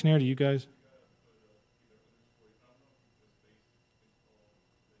YAML dictionary to you guys?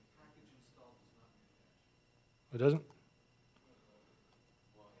 It doesn't?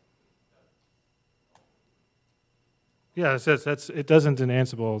 Yeah, it says it doesn't in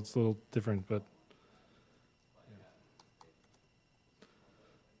Ansible. It's a little different, but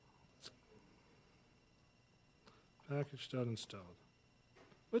package.installed.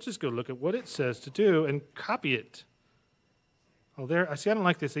 Let's just go look at what it says to do and copy it. Oh, there. I see. I don't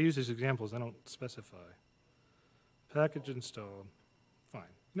like this. They use these examples. I don't specify. Package installed. Fine.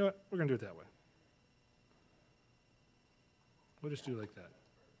 You know what? We're going to do it that way. We'll just do it like that.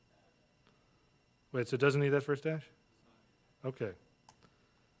 Wait, so it doesn't need that first dash? Okay.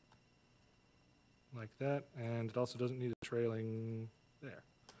 Like that. And it also doesn't need a trailing there.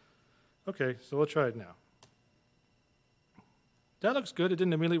 Okay, so we'll try it now. That looks good. It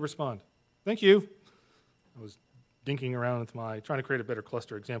didn't immediately respond. Thank you. I was dinking around with trying to create a better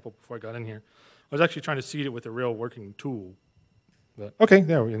cluster example before I got in here. I was actually trying to seed it with a real working tool. But okay,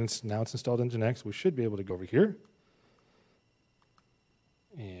 there we go. Now it's installed in Nginx. We should be able to go over here.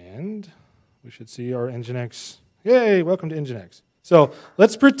 And we should see our Nginx. Yay, welcome to Nginx. So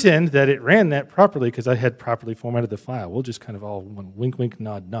let's pretend that it ran that properly because I had properly formatted the file. We'll just kind of all wink, wink,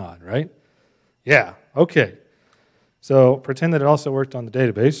 nod, nod, right? Yeah, okay. So pretend that it also worked on the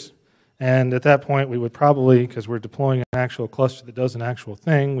database. And at that point, we would probably, because we're deploying an actual cluster that does an actual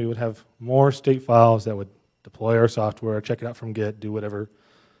thing, we would have more state files that would deploy our software, check it out from Git, do whatever.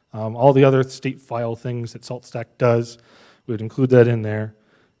 All the other state file things that SaltStack does, we would include that in there.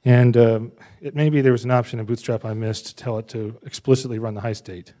 And it maybe there was an option in Bootstrap I missed to tell it to explicitly run the high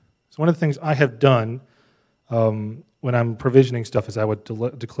state. So one of the things I have done when I'm provisioning stuff is I would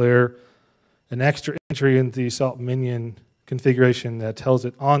declare an extra entry in the Salt Minion configuration that tells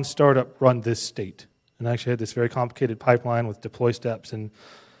it on startup run this state. And I actually had this very complicated pipeline with deploy steps. And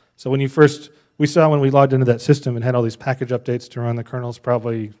so when we saw when we logged into that system and had all these package updates to run the kernel's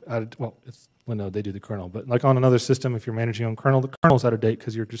probably out of, well, no, they do the kernel. But like on another system, if you're managing your own kernel, the kernel's out of date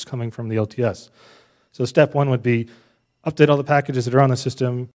because you're just coming from the LTS. So step one would be update all the packages that are on the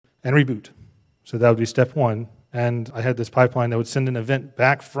system and reboot. So that would be step one. And I had this pipeline that would send an event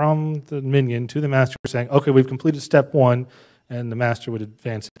back from the minion to the master saying, okay, we've completed step one, and the master would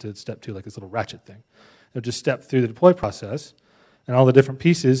advance it to step two, like this little ratchet thing. It would just step through the deploy process, and all the different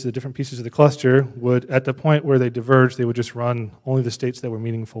pieces of the cluster would, at the point where they diverge, they would just run only the states that were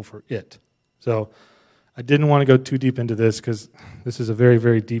meaningful for it. So I didn't want to go too deep into this because this is a very,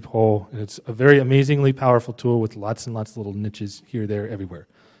 very deep hole, and it's a very amazingly powerful tool with lots and lots of little niches here, there, everywhere.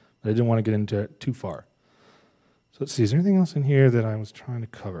 But I didn't want to get into it too far. So let's see, is there anything else in here that I was trying to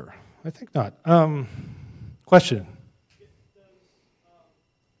cover? I think not. Question? I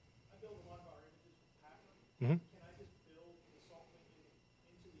build a lot of our images with Packer. Mm-hmm. Can I just build the salt menu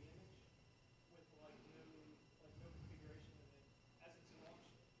into the image with like no configuration, and then as it's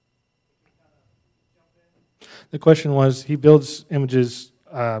launched, it can kind of jump in? The question was, he builds images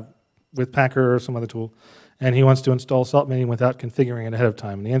with Packer or some other tool, and he wants to install Salt Minion without configuring it ahead of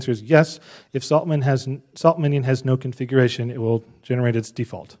time. And the answer is yes. If Salt Minion has no configuration, it will generate its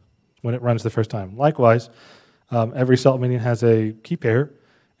default when it runs the first time. Likewise, every Salt Minion has a key pair,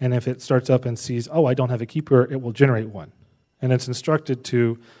 and if it starts up and sees, oh, I don't have a key pair, it will generate one. And it's instructed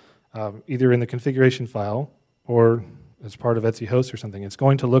to, either in the configuration file or as part of Etsy host or something, it's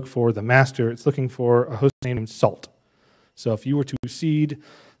going to look for the master. It's looking for a host name named Salt. So if you were to seed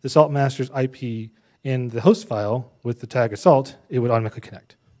the Salt master's IP in the host file with the tag assault, it would automatically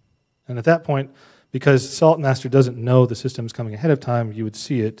connect. And at that point, because Salt master doesn't know the system is coming ahead of time, you would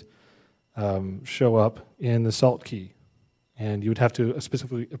see it show up in the Salt key. And you would have to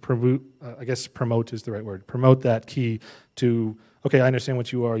specifically promote, I guess promote is the right word, promote that key to, okay, I understand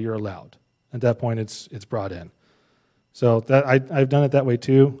what you are, you're allowed. At that point, it's brought in. So that I've done it that way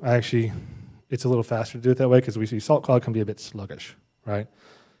too. It's a little faster to do it that way because we see Salt Cloud can be a bit sluggish, right?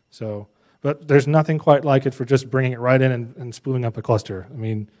 So, but there's nothing quite like it for just bringing it right in and spooling up a cluster. I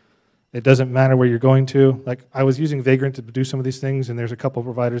mean, it doesn't matter where you're going to. Like I was using Vagrant to do some of these things, and there's a couple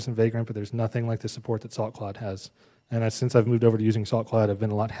providers in Vagrant, but there's nothing like the support that Salt Cloud has. And since I've moved over to using Salt Cloud, I've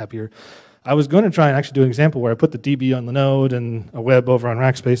been a lot happier. I was going to try and actually do an example where I put the DB on the node and a web over on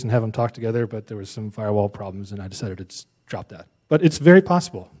Rackspace and have them talk together, but there was some firewall problems, and I decided to just drop that. But it's very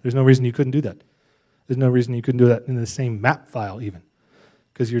possible. There's no reason you couldn't do that. There's no reason you couldn't do that in the same map file even,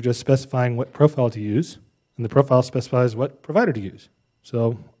 because you're just specifying what profile to use, and the profile specifies what provider to use.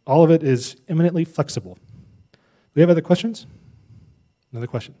 So all of it is eminently flexible. Do we have other questions? Another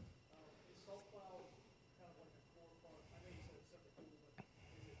question. Is SaltCloud kind of like a core part? I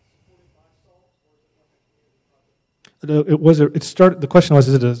The question was,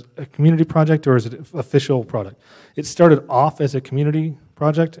 is it a community project or is it an official product? It started off as a community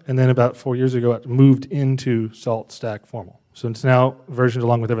project, and then about 4 years ago, it moved into SaltStack formal. So it's now versioned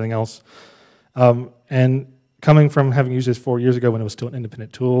along with everything else. And coming from having used this 4 years ago when it was still an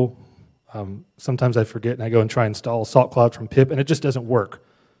independent tool, sometimes I forget and I go and try and install Salt Cloud from pip, and it just doesn't work.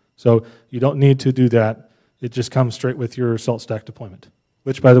 So you don't need to do that. It just comes straight with your SaltStack deployment.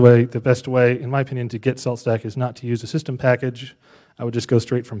 Which, by the way, the best way, in my opinion, to get SaltStack is not to use a system package. I would just go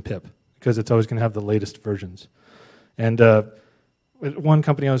straight from pip, because it's always going to have the latest versions. And one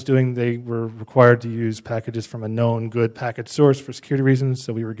company I was doing, they were required to use packages from a known good package source for security reasons,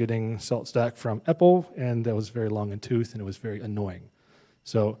 so we were getting SaltStack from Apple, and that was very long in tooth, and it was very annoying.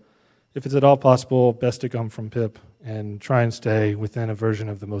 So if it's at all possible, best to come from pip and try and stay within a version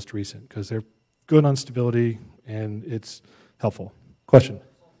of the most recent, because they're good on stability, and it's helpful. Question?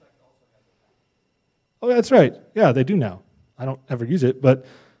 Oh, that's right. Yeah, they do now. I don't ever use it, but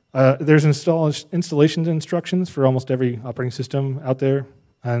there's installation instructions for almost every operating system out there,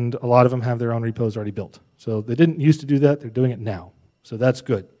 and a lot of them have their own repos already built. So they didn't used to do that. They're doing it now. So that's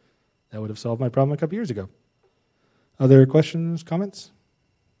good. That would have solved my problem a couple years ago. Other questions, comments?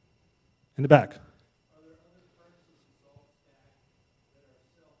 In the back.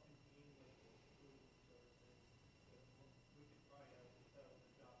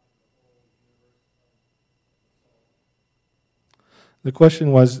 The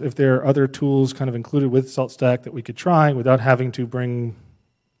question was if there are other tools kind of included with SaltStack that we could try without having to bring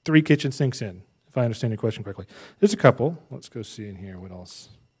 3 kitchen sinks in, if I understand your question correctly. There's a couple. Let's go see in here what else.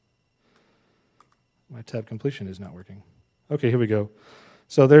 My tab completion is not working. Okay, here we go.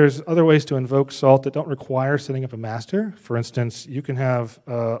 So there's other ways to invoke Salt that don't require setting up a master. For instance, you can have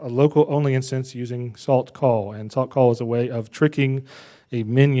a local-only instance using Salt Call, and Salt Call is a way of tricking a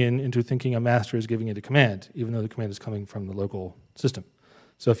minion into thinking a master is giving it a command, even though the command is coming from the local system.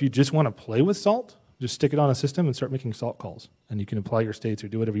 So if you just want to play with Salt, just stick it on a system and start making Salt calls, and you can apply your states or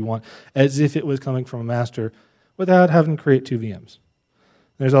do whatever you want as if it was coming from a master without having to create 2 VMs.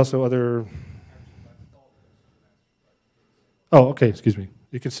 There's also other... Oh, okay, excuse me.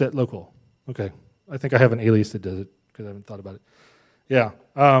 You can set local. Okay. I think I have an alias that does it because I haven't thought about it. Yeah.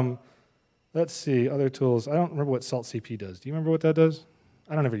 Let's see, other tools. I don't remember what SaltCP does. Do you remember what that does?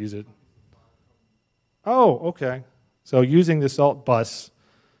 I don't ever use it. Oh, okay. So using the Salt bus,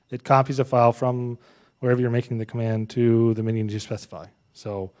 it copies a file from wherever you're making the command to the minion you specify.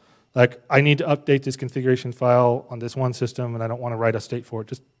 So, like, I need to update this configuration file on this one system, and I don't want to write a state for it.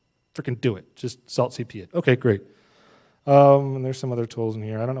 Just freaking do it. Just SaltCP it. Okay, great. And there's some other tools in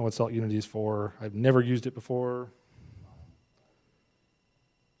here. I don't know what Salt Unity is for. I've never used it before.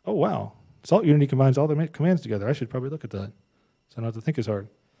 Oh, wow. Salt Unity combines all the commands together. I should probably look at that, so I don't have to think as hard.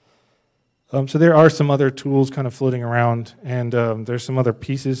 So there are some other tools kind of floating around, and there's some other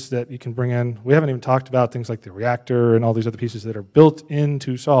pieces that you can bring in. We haven't even talked about things like the reactor and all these other pieces that are built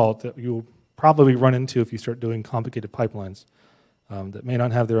into Salt that you'll probably run into if you start doing complicated pipelines that may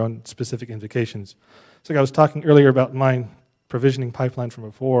not have their own specific invocations. So like I was talking earlier about my provisioning pipeline from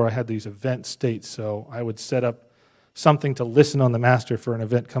before. I had these event states, so I would set up something to listen on the master for an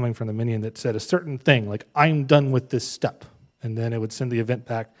event coming from the minion that said a certain thing, like I'm done with this step, and then it would send the event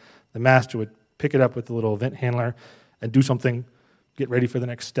back. The master would pick it up with the little event handler and do something, get ready for the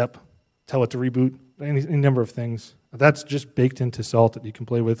next step, tell it to reboot, any number of things. That's just baked into Salt that you can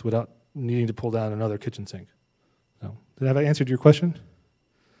play with without needing to pull down another kitchen sink. So, did I answer your question?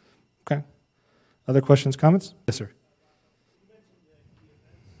 Okay. Other questions, comments? Yes, sir.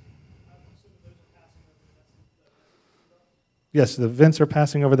 Yes, the events are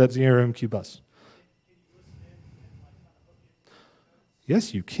passing over that ZRMQ bus.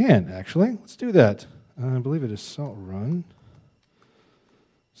 Yes, you can, actually. Let's do that. I believe it is salt run.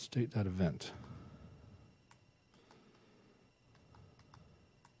 State.event.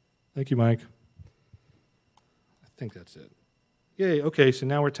 Thank you, Mike. I think that's it. Yay, okay, so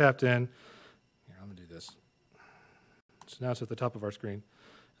now we're tapped in. Here, I'm going to do this. So now it's at the top of our screen.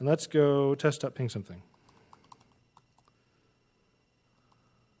 And let's go test.ping something.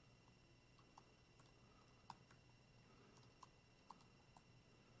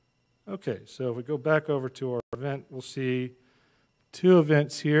 Okay, so if we go back over to our event, we'll see 2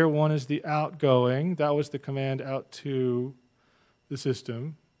 events here. One is the outgoing. That was the command out to the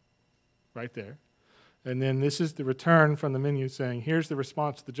system right there. And then this is the return from the menu saying, here's the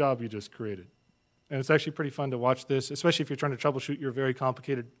response to the job you just created. And it's actually pretty fun to watch this, especially if you're trying to troubleshoot your very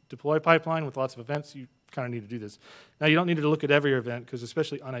complicated deploy pipeline with lots of events. You kind of need to do this. Now, you don't need to look at every event because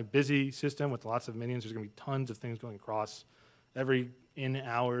especially on a busy system with lots of minions, there's going to be tons of things going across. Every in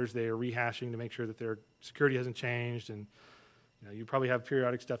hours they are rehashing to make sure that their security hasn't changed, and you probably have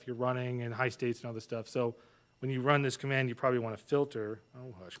periodic stuff you're running and high states and all this stuff. So when you run this command, you probably want to filter.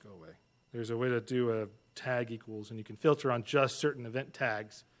 Oh, hush, go away. There's a way to do a tag equals, and you can filter on just certain event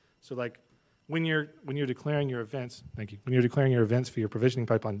tags. So like when you're declaring your events, thank you. When you're declaring your events for your provisioning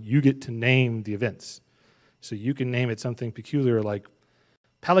pipeline, you get to name the events. So you can name it something peculiar like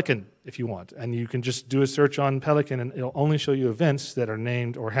Pelican if you want, and you can just do a search on Pelican, and it'll only show you events that are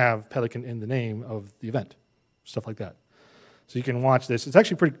named or have Pelican in the name of the event, stuff like that. So you can watch this. It's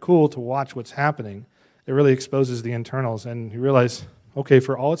actually pretty cool to watch what's happening. It really exposes the internals, and you realize, okay,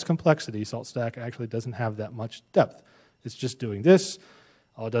 for all its complexity, SaltStack actually doesn't have that much depth. It's just doing this.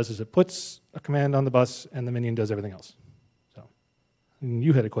 All it does is it puts a command on the bus, and the minion does everything else. So, and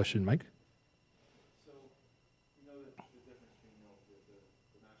you had a question, Mike. So, you know the difference between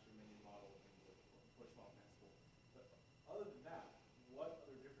the master minion model and the push file Ansible. But other than that, what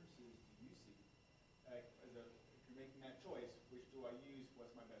other differences do you see? If you're making that choice, which do I use?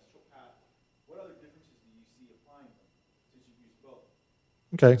 What's my best path? What other differences do you see applying them since you've used both?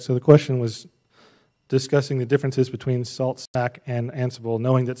 Okay, so the question was discussing the differences between SaltStack and Ansible,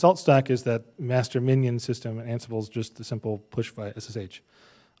 knowing that SaltStack is that master minion system and Ansible is just the simple push via SSH.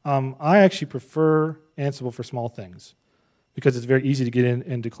 I actually prefer Ansible for small things because it's very easy to get in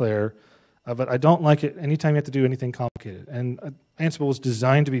and declare, but I don't like it anytime you have to do anything complicated. And Ansible was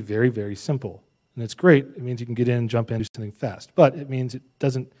designed to be very, very simple. And it's great. It means you can get in and jump in and do something fast. But it means it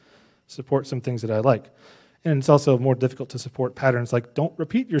doesn't support some things that I like. And it's also more difficult to support patterns like don't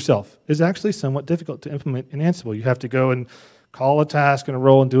repeat yourself. It's actually somewhat difficult to implement in Ansible. You have to go and call a task and a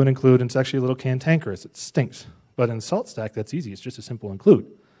role and do an include, and it's actually a little cantankerous. It stinks. But in SaltStack, that's easy. It's just a simple include.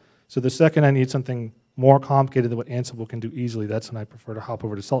 So the second I need something more complicated than what Ansible can do easily, that's when I prefer to hop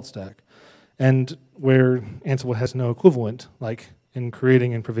over to SaltStack. And where Ansible has no equivalent, like in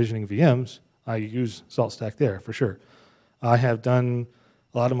creating and provisioning VMs, I use SaltStack there for sure. I have done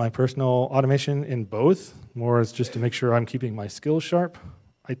a lot of my personal automation in both, more as just to make sure I'm keeping my skills sharp.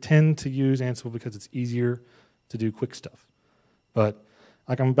 I tend to use Ansible because it's easier to do quick stuff. But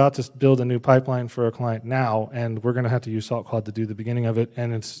like I'm about to build a new pipeline for a client now, and we're going to have to use SaltCloud to do the beginning of it,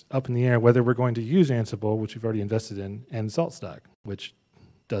 and it's up in the air whether we're going to use Ansible, which we've already invested in, and SaltStack, which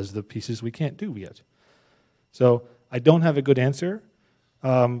does the pieces we can't do yet. So I don't have a good answer.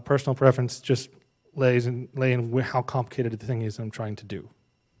 Personal preference just lay in how complicated the thing is I'm trying to do.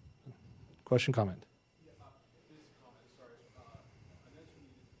 Question, comment? Yeah, this is a comment, sorry. I mentioned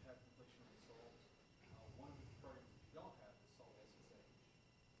you didn't have completion on Salt. One of the programs you don't have is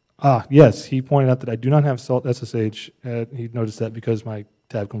Salt SSH. Yes, he pointed out that I do not have Salt SSH. He noticed that because my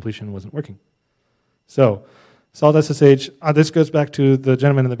tab completion wasn't working. So, Salt SSH, this goes back to the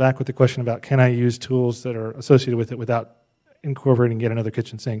gentleman in the back with the question about can I use tools that are associated with it without incorporating yet another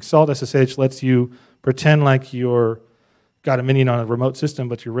kitchen sink. Salt SSH lets you pretend like you're got a minion on a remote system,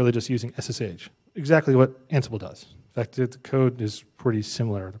 but you're really just using SSH. Exactly what Ansible does. In fact, the code is pretty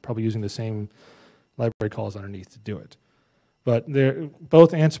similar. They're probably using the same library calls underneath to do it. But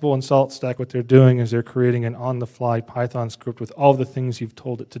both Ansible and SaltStack, what they're doing is they're creating an on-the-fly Python script with all the things you've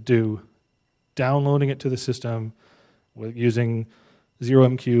told it to do, downloading it to the system with using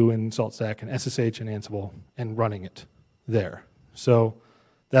 0MQ and SaltStack and SSH and Ansible and running it there. So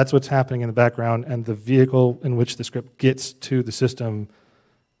that's what's happening in the background, and the vehicle in which the script gets to the system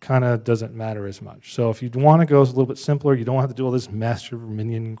kind of doesn't matter as much. So if you want to go a little bit simpler, you don't have to do all this master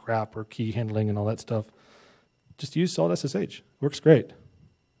minion crap or key handling and all that stuff, just use Salt SSH. Works great.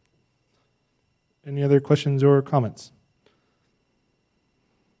 Any other questions or comments?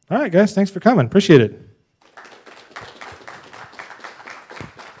 All right, guys, thanks for coming. Appreciate it.